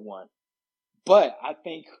number one. But I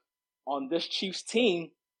think on this Chiefs team,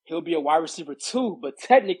 he'll be a wide receiver too. But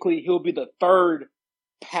technically, he'll be the third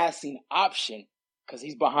passing option because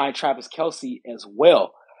he's behind Travis Kelce as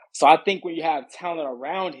well. So I think when you have talent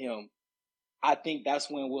around him, I think that's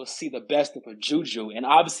when we'll see the best of a Juju. And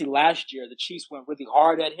obviously last year, the Chiefs went really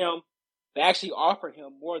hard at him. They actually offered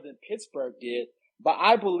him more than Pittsburgh did. But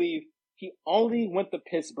I believe he only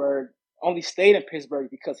stayed in Pittsburgh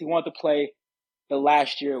because he wanted to play the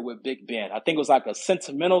last year with Big Ben. I think it was like a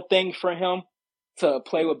sentimental thing for him to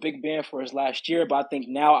play with Big Ben for his last year. But I think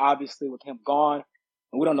now, obviously, with him gone,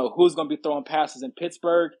 and we don't know who's going to be throwing passes in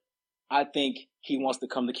Pittsburgh, I think he wants to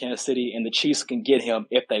come to Kansas City, and the Chiefs can get him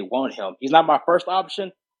if they want him. He's not my first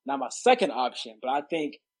option, not my second option, but I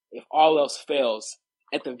think if all else fails,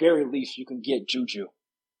 at the very least, you can get Juju.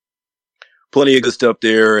 Plenty of good stuff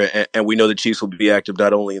there, and we know the Chiefs will be active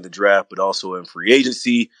not only in the draft, but also in free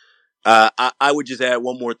agency. I would just add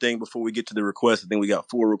one more thing before we get to the requests. I think we got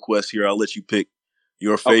 4 requests here. I'll let you pick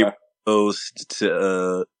your favorite those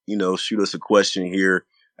to shoot us a question here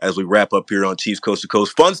as we wrap up here on Chiefs Coast to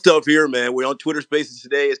Coast. Fun stuff here, man. We're on Twitter Spaces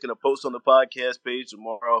today. It's going to post on the podcast page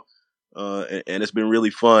tomorrow, and it's been really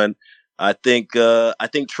fun. I think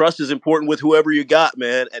trust is important with whoever you got,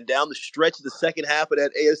 man. And down the stretch of the second half of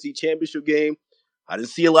that AFC Championship game, I didn't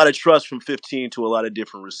see a lot of trust from 15 to a lot of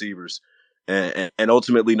different receivers. And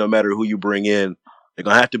ultimately, no matter who you bring in, they're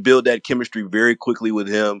going to have to build that chemistry very quickly with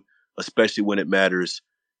him, especially when it matters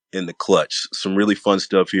in the clutch. Some really fun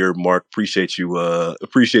stuff here, Mark. Appreciate you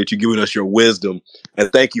giving us your wisdom.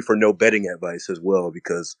 And thank you for no betting advice as well,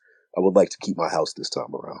 because I would like to keep my house this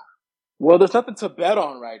time around. Well, there's nothing to bet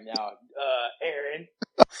on right now, Aaron.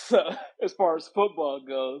 So, as far as football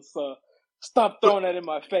goes, so stop throwing that in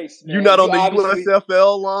my face, man. You're not on the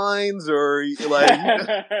USFL lines, or like.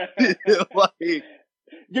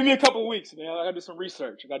 Give me a couple weeks, man. I gotta do some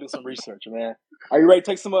research. Man. Are you ready to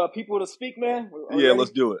take some people to speak, man? Yeah, ready?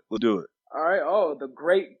 Let's do it. All right. Oh, the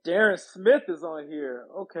great Darren Smith is on here.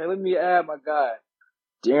 Okay, let me add my guy.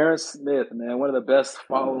 Darren Smith, man, one of the best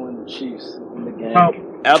following the Chiefs in the game.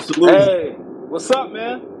 Oh, absolutely. Hey, what's up,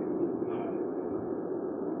 man?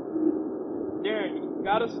 Darren, you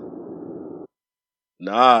got us?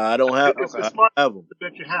 Nah, I don't have. It's smart to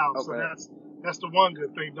bet your house, okay. So that's the one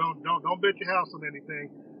good thing. Don't bet your house on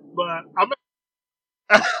anything. But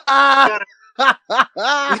I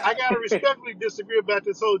gotta respectfully disagree about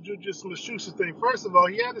this whole Juju Smith-Schuster thing. First of all,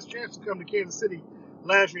 he had his chance to come to Kansas City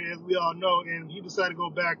last year, as we all know, and he decided to go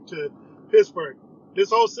back to Pittsburgh. This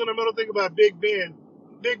whole sentimental thing about Big Ben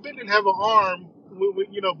didn't have an arm,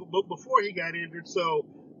 before he got injured, so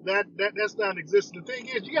that's non-existent. The thing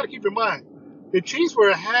is, you got to keep in mind, the Chiefs were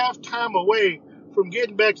a halftime away from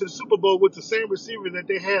getting back to the Super Bowl with the same receiver that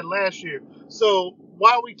they had last year. So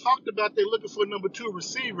while we talked about they're looking for a number 2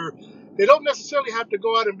 receiver, they don't necessarily have to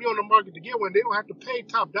go out and be on the market to get one. They don't have to pay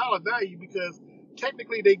top dollar value because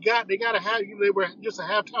technically they got to have, they were just a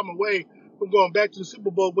halftime away from going back to the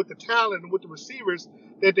Super Bowl with the talent and with the receivers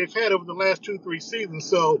that they've had over the last 2-3 seasons.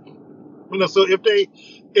 So, so if they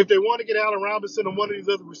want to get Allen Robinson or one of these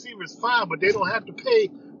other receivers, fine, but they don't have to pay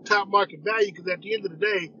top market value because at the end of the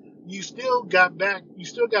day, you still got back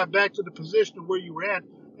to the position of where you were at.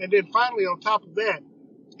 And then finally, on top of that,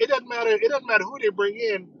 it doesn't matter who they bring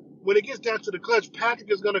in. When it gets down to the clutch,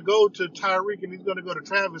 Patrick is going to go to Tyreek and he's going to go to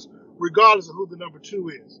Travis, regardless of who the number 2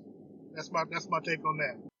 is. That's my take on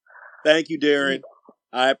that. Thank you, Darren.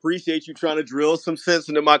 I appreciate you trying to drill some sense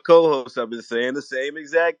into my co-hosts. I've been saying the same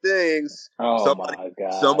exact things. My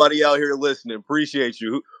God. Somebody out here listening. Appreciate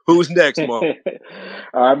you. Who's next, Mark?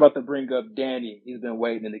 All right, I'm about to bring up Danny. He's been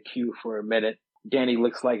waiting in the queue for a minute. Danny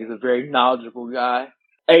looks like he's a very knowledgeable guy.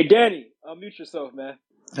 Hey, Danny, unmute yourself, man.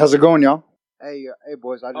 How's it going, y'all? Hey,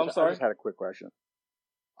 boys! I I'm just sorry. had a quick question.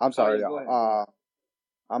 I'm Oh, sorry, yeah, go y'all.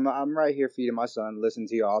 ahead. I'm right here feeding my son, listening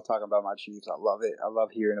to y'all talking about my Chiefs. I love it. I love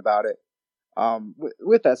hearing about it.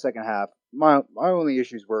 With that second half, my only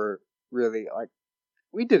issues were really like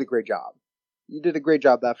we did a great job. You did a great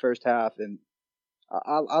job that first half, and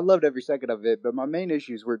I loved every second of it. But my main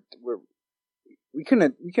issues were we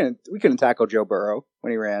couldn't tackle Joe Burrow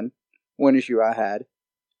when he ran. One issue I had.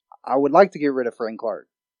 I would like to get rid of Frank Clark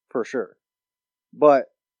for sure, but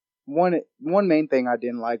one main thing I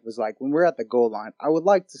didn't like was like when we're at the goal line, I would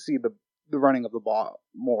like to see the running of the ball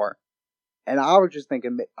more. And I was just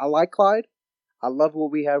thinking, I like Clyde. I love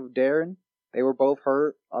what we had with Darren. They were both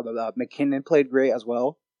hurt. McKinnon played great as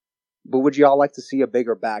well. But would y'all like to see a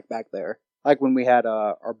bigger back there, like when we had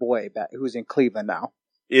our boy back who's in Cleveland now?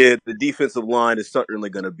 Yeah, the defensive line is certainly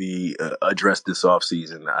going to be addressed this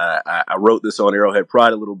offseason. I wrote this on Arrowhead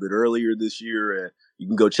Pride a little bit earlier this year, and you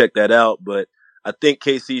can go check that out. But I think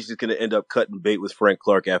KC's just going to end up cutting bait with Frank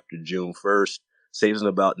Clark after June 1st, saves him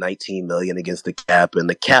about $19 million against the cap, and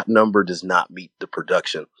the cap number does not meet the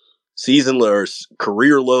production. Season or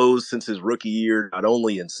career lows since his rookie year, not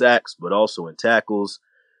only in sacks but also in tackles.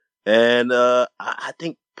 And I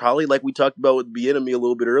think probably like we talked about with Bieniemy a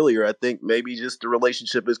little bit earlier, I think maybe just the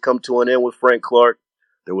relationship has come to an end with Frank Clark.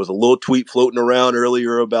 There was a little tweet floating around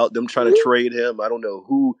earlier about them trying to trade him. I don't know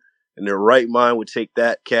who in their right mind would take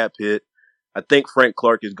that cap hit. I think Frank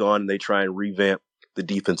Clark is gone and they try and revamp the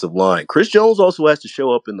defensive line. Chris Jones also has to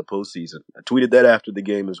show up in the postseason. I tweeted that after the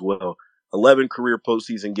game as well. 11 career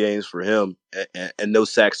postseason games for him and no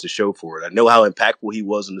sacks to show for it. I know how impactful he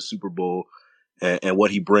was in the Super Bowl and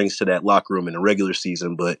what he brings to that locker room in the regular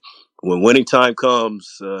season. But when winning time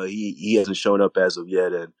comes, he hasn't shown up as of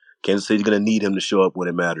yet, and Kansas City's going to need him to show up when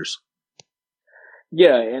it matters.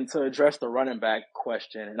 Yeah, and to address the running back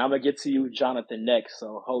question, and I'm going to get to you, Jonathan, next,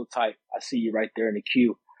 so hold tight. I see you right there in the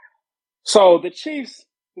queue. So the Chiefs,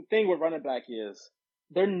 the thing with running back is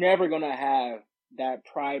they're never going to have that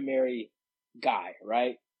primary guy,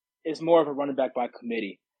 right? It's more of a running back by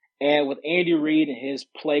committee. And with Andy Reid and his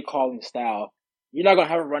play calling style, you're not going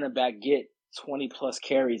to have a running back get 20 plus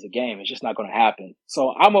carries a game. It's just not going to happen.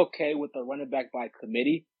 So I'm okay with the running back by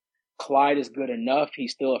committee. Clyde is good enough.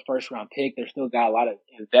 He's still a first round pick. They're still got a lot of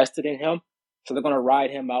invested in him. So they're going to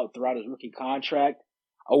ride him out throughout his rookie contract.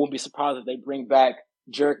 I wouldn't be surprised if they bring back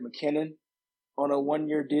Jerick McKinnon on a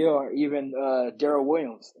 1-year deal, or even Darrell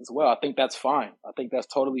Williams as well. I think that's fine. I think that's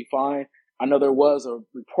totally fine. I know there was a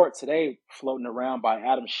report today floating around by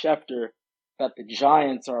Adam Schefter that the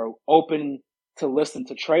Giants are open to listen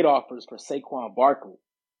to trade offers for Saquon Barkley,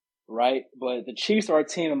 right? But the Chiefs are a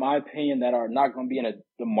team, in my opinion, that are not going to be in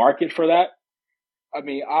the market for that. I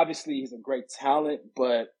mean, obviously he's a great talent,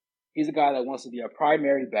 but he's a guy that wants to be a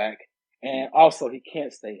primary back, and also he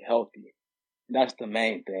can't stay healthy. That's the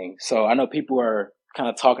main thing. So I know people are kind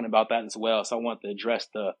of talking about that as well. So I want to address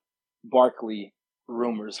the Barkley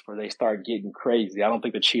rumors before they start getting crazy. I don't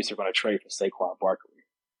think the Chiefs are going to trade for Saquon Barkley.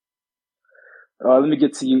 Let me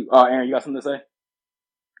get to you. Aaron, you got something to say?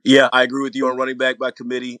 Yeah, I agree with you on running back by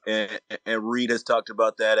committee, and Reed has talked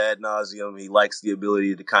about that ad nauseum. He likes the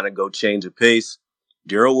ability to kind of go change of pace.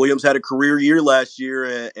 Darrell Williams had a career year last year,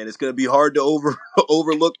 and it's going to be hard to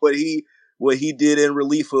overlook what he did in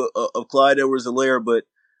relief of Clyde Edwards-Helaire, but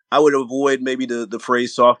I would avoid maybe the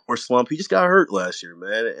phrase sophomore slump. He just got hurt last year,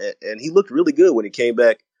 man, and he looked really good when he came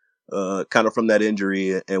back kind of from that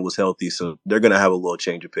injury and was healthy. So they're going to have a little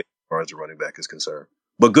change of pace as far as the running back is concerned.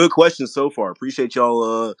 But good questions so far. Appreciate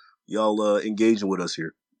y'all engaging with us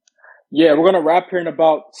here. Yeah, we're going to wrap here in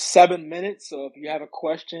about 7 minutes. So if you have a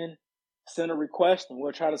question, send a request, and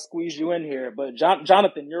we'll try to squeeze you in here. But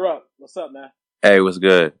Jonathan, you're up. What's up, man? Hey, what's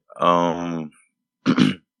good? My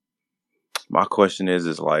question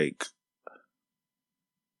is like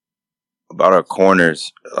about our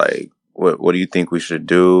corners. Like, what do you think we should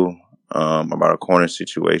do about our corner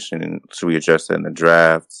situation? And should we adjust that in the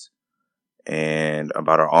drafts? And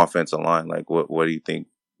about our offensive line, like, what do you think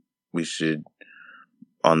we should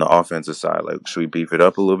on the offensive side? Like, should we beef it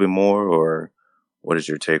up a little bit more, or what is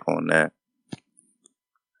your take on that?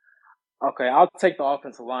 Okay, I'll take the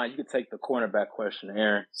offensive line. You can take the cornerback question,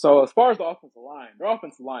 Aaron. So as far as the offensive line, their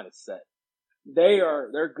offensive line is set.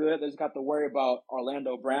 They're good. They just got to worry about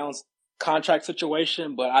Orlando Brown's contract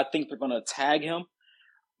situation, but I think they're going to tag him.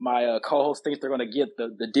 My co-host thinks they're going to get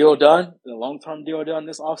the deal done, the long-term deal done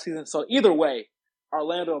this offseason. So either way,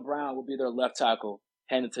 Orlando Brown will be their left tackle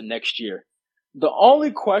heading into next year. The only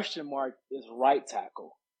question mark is right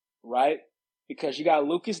tackle, right? Because you got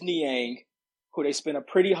Lucas Niang, who they spent a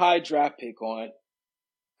pretty high draft pick on,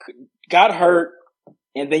 got hurt,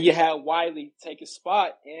 And then you had Wiley take his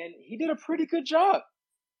spot, and he did a pretty good job.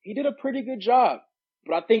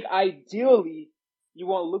 But I think ideally you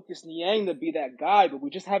want Lucas Niang to be that guy, but we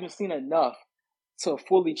just haven't seen enough to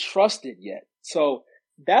fully trust it yet. So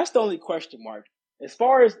that's the only question mark. As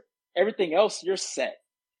far as everything else, you're set.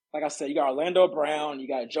 Like I said, you got Orlando Brown, you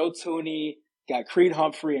got Joe Tooney, you got Creed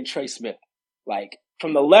Humphrey, and Trey Smith. Like,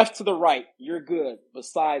 from the left to the right, you're good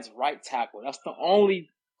besides right tackle. That's the only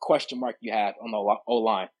question mark you have on the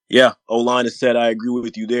O-line. Yeah, O-line is set. I agree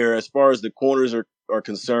with you there. As far as the corners are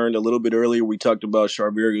concerned, a little bit earlier we talked about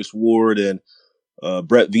Charvarius Ward, and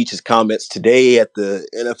Brett Veach's comments today at the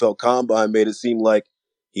NFL Combine made it seem like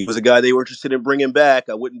he was a guy they were interested in bringing back.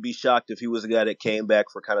 I wouldn't be shocked if he was a guy that came back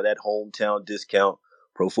for kind of that hometown discount.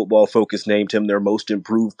 Pro Football Focus named him their most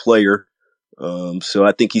improved player. So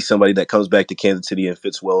I think he's somebody that comes back to Kansas City and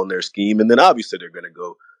fits well in their scheme. And then obviously they're going to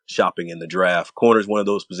go shopping in the draft. Corner is one of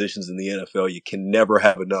those positions in the NFL you can never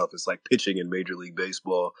have enough. It's like pitching in Major League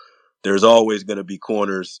Baseball. There's always going to be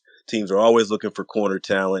corners. Teams are always looking for corner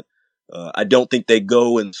talent. I don't think they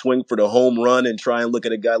go and swing for the home run and try and look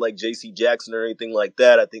at a guy like J.C. Jackson or anything like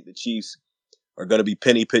that. I think the Chiefs are going to be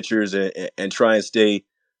penny pitchers and try and stay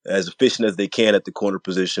as efficient as they can at the corner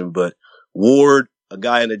position. But Ward, a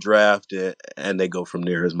guy in the draft, and they go from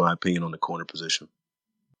there, is my opinion on the corner position.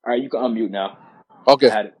 All right, you can unmute now. Okay.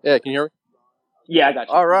 Yeah, can you hear me? Yeah, I got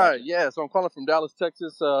you. All right, yeah. So I'm calling from Dallas,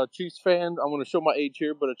 Texas. Chiefs fan. I'm going to show my age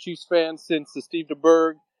here, but a Chiefs fan since the Steve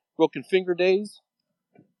DeBerg broken finger days.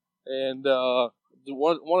 And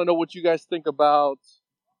want to know what you guys think about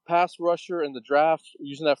pass rusher in the draft,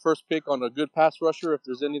 using that first pick on a good pass rusher. If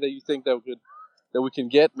there's any that you think that we can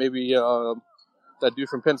get, maybe that dude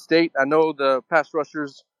from Penn State. I know the pass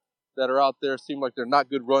rushers that are out there seem like they're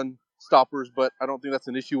not good run stoppers, but I don't think that's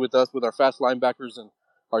an issue with us with our fast linebackers and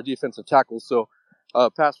our defensive tackles. So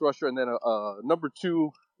pass rusher, and then a number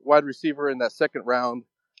 2 wide receiver in that second round.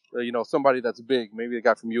 Somebody that's big, maybe a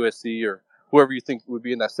guy from USC or whoever you think would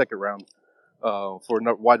be in that second round for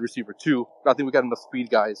wide receiver 2. I think we got enough speed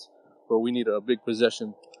guys, but we need a big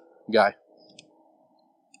possession guy.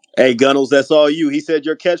 Hey, Gunnels, that's all you. He said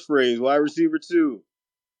your catchphrase, wide receiver 2.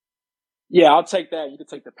 Yeah, I'll take that. You can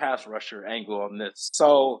take the pass rusher angle on this.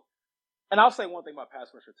 So, and I'll say one thing about pass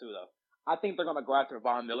rusher too, though. I think they're going to go after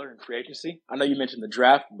Von Miller in free agency. I know you mentioned the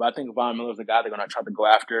draft, but I think Von Miller is the guy they're going to try to go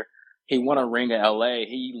after. He won a ring in L.A.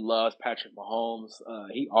 He loves Patrick Mahomes.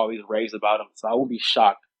 He always raves about him. So I won't be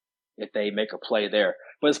shocked if they make a play there.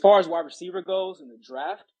 But as far as wide receiver goes in the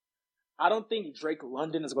draft, I don't think Drake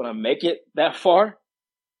London is going to make it that far,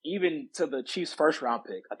 even to the Chiefs' first round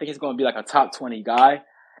pick. I think he's going to be like a top 20 guy,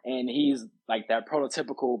 and he's like that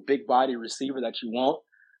prototypical big body receiver that you want.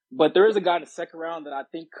 But there is a guy in the second round that I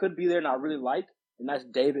think could be there and I really like, and that's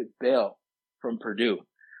David Bell from Purdue.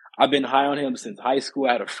 I've been high on him since high school.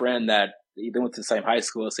 I had a friend that they went to the same high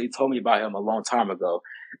school, so he told me about him a long time ago.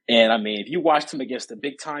 And I mean, if you watched him against the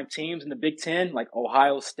big time teams in the Big Ten, like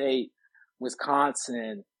Ohio State,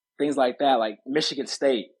 Wisconsin, things like that, like Michigan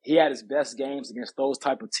State, he had his best games against those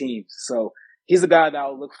type of teams. So he's a guy that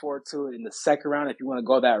I'll look forward to in the second round if you want to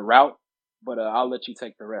go that route. But I'll let you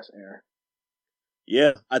take the rest, Aaron.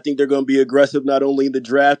 Yeah, I think they're going to be aggressive not only in the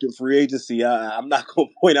draft and free agency. I'm not going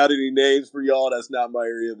to point out any names for y'all. That's not my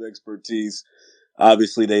area of expertise.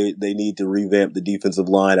 Obviously, they need to revamp the defensive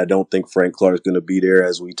line. I don't think Frank Clark's going to be there,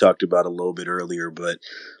 as we talked about a little bit earlier. But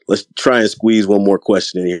let's try and squeeze one more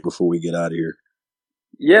question in here before we get out of here.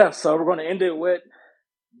 Yeah, so we're going to end it with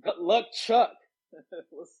good luck, Chuck.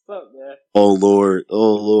 What's up, man? Oh,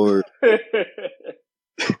 Lord. Hey,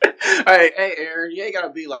 Aaron, you ain't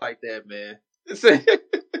gotta be like that, man.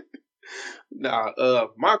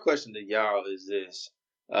 My question to y'all is this.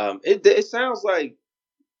 It sounds like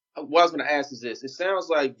what I was gonna ask is this. It sounds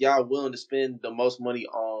like y'all willing to spend the most money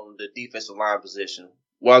on the defensive line position.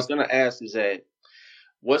 What I was gonna ask is that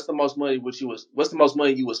what's the most money you would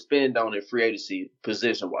spend on it free agency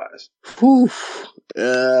position wise?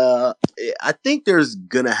 I think there's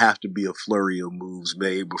gonna have to be a flurry of moves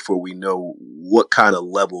made before we know what kind of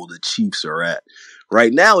level the Chiefs are at.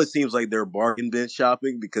 Right now, it seems like they're bargain bin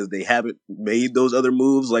shopping because they haven't made those other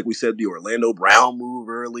moves. Like we said, the Orlando Brown move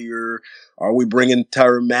earlier. Are we bringing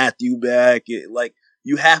Tyrann Mathieu back?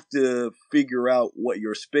 You have to figure out what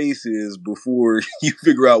your space is before you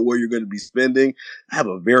figure out where you're going to be spending. I have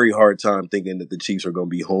a very hard time thinking that the Chiefs are going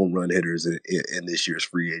to be home run hitters in this year's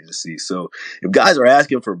free agency. So if guys are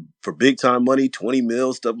asking for big time money, 20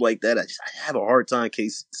 mil, stuff like that, I have a hard time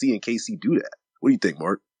seeing KC do that. What do you think,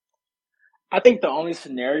 Mark? I think the only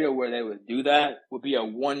scenario where they would do that would be a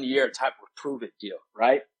 1-year type of prove it deal,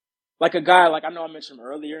 right? like a guy, like I know I mentioned him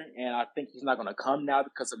earlier, and I think he's not going to come now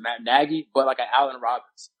because of Matt Nagy, but like an Allen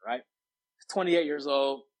Robinson, right? He's 28 years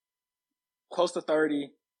old, close to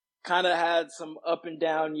 30, kind of had some up and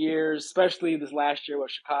down years, especially this last year with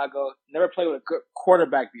Chicago. Never played with a good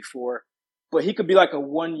quarterback before, but he could be like a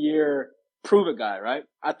 1 year prove it guy, right?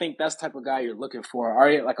 I think that's the type of guy you're looking for,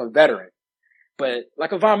 already like a veteran, but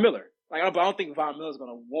like a Von Miller. Like, I don't think Von Miller is going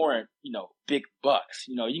to warrant, big bucks.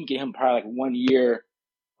 You can get him probably like 1 year,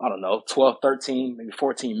 I don't know, 12, 13, maybe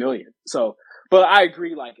 14 million. So, but I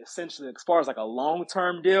agree, like essentially as far as like a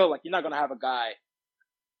long-term deal, like you're not going to have a guy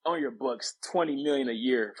on your books 20 million a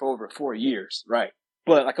year for over 4 years, right?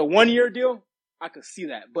 But like a 1 year deal, I could see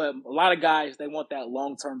that. But a lot of guys, they want that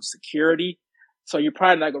long-term security. So you're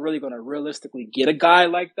probably not really going to realistically get a guy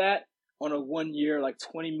like that on a 1 year, like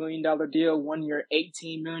 $20 million deal, 1 year,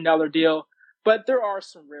 $18 million deal. But there are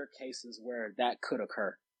some rare cases where that could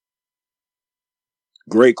occur.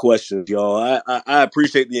 Great questions, y'all. I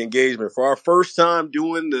appreciate the engagement. For our first time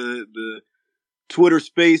doing the Twitter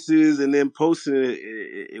Spaces and then posting it,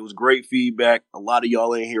 it was great feedback. A lot of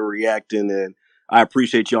y'all in here reacting, and I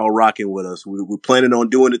appreciate y'all rocking with us. We're planning on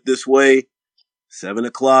doing it this way, 7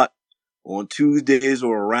 o'clock on Tuesdays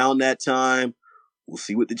or around that time. We'll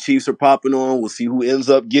see what the Chiefs are popping on. We'll see who ends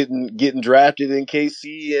up getting drafted in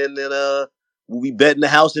KC, and then we'll be betting the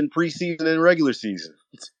house in preseason and regular season.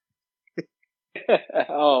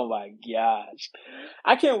 Oh my gosh.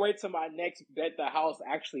 I can't wait till my next bet the house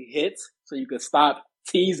actually hits so you can stop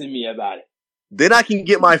teasing me about it. Then I can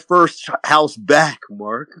get my first house back,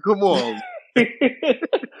 Mark. Come on.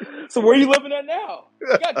 So where are you living at now?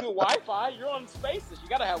 You got good Wi-Fi. You're on Spaces. You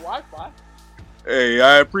got to have Wi-Fi. Hey,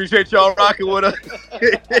 I appreciate y'all rocking with us.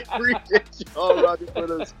 Appreciate y'all rocking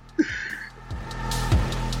with us.